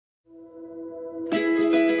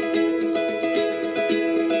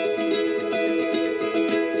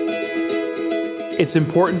It's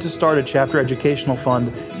important to start a chapter educational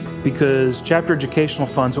fund because chapter educational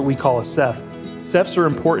funds, what we call a CEF. CEFs are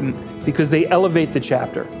important because they elevate the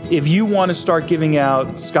chapter. If you want to start giving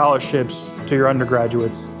out scholarships to your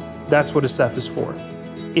undergraduates, that's what a CEF is for.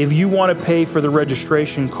 If you want to pay for the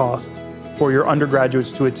registration costs for your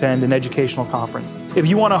undergraduates to attend an educational conference, if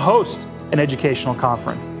you want to host an educational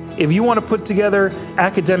conference, if you want to put together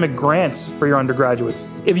academic grants for your undergraduates,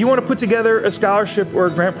 if you want to put together a scholarship or a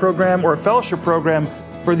grant program or a fellowship program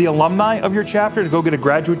for the alumni of your chapter to go get a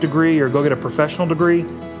graduate degree or go get a professional degree,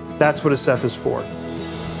 that's what a CEF is for.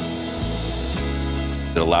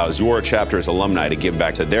 It allows your chapter's alumni to give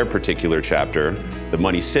back to their particular chapter. The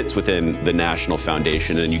money sits within the National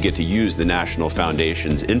Foundation, and you get to use the National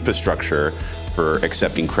Foundation's infrastructure for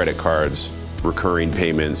accepting credit cards, recurring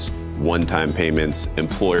payments, one-time payments,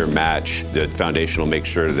 employer match. The foundation will make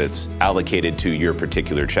sure that it's allocated to your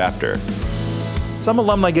particular chapter. Some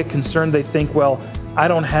alumni get concerned. They think, well, I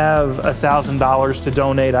don't have $1,000 to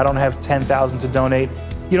donate. I don't have $10,000 to donate.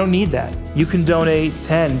 You don't need that. You can donate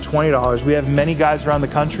 $10, $20. We have many guys around the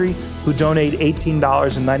country who donate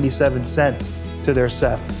 $18.97 to their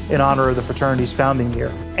CEF in honor of the fraternity's founding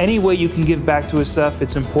year. Any way you can give back to a CEF,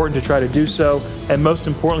 it's important to try to do so. And most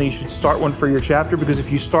importantly, you should start one for your chapter, because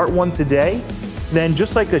if you start one today, then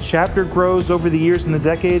just like a chapter grows over the years and the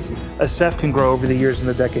decades, a CEF can grow over the years and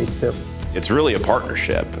the decades too. It's really a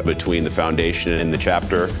partnership between the foundation and the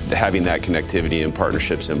chapter. Having that connectivity and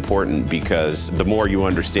partnership is important, because the more you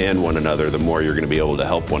understand one another, the more you're going to be able to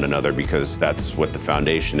help one another, because that's what the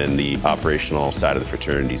foundation and the operational side of the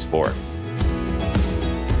fraternity is for.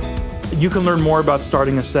 You can learn more about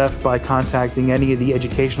starting a CEF by contacting any of the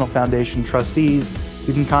Educational Foundation trustees.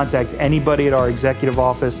 You can contact anybody at our executive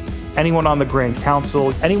office, anyone on the Grand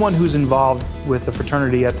Council, anyone who's involved with the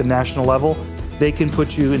fraternity at the national level. They can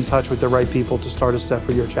put you in touch with the right people to start a CEF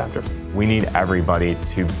for your chapter. We need everybody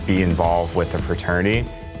to be involved with the fraternity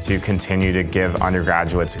to continue to give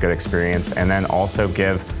undergraduates a good experience, and then also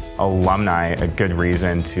give alumni a good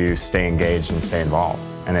reason to stay engaged and stay involved.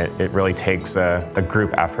 And it really takes a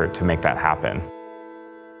group effort to make that happen.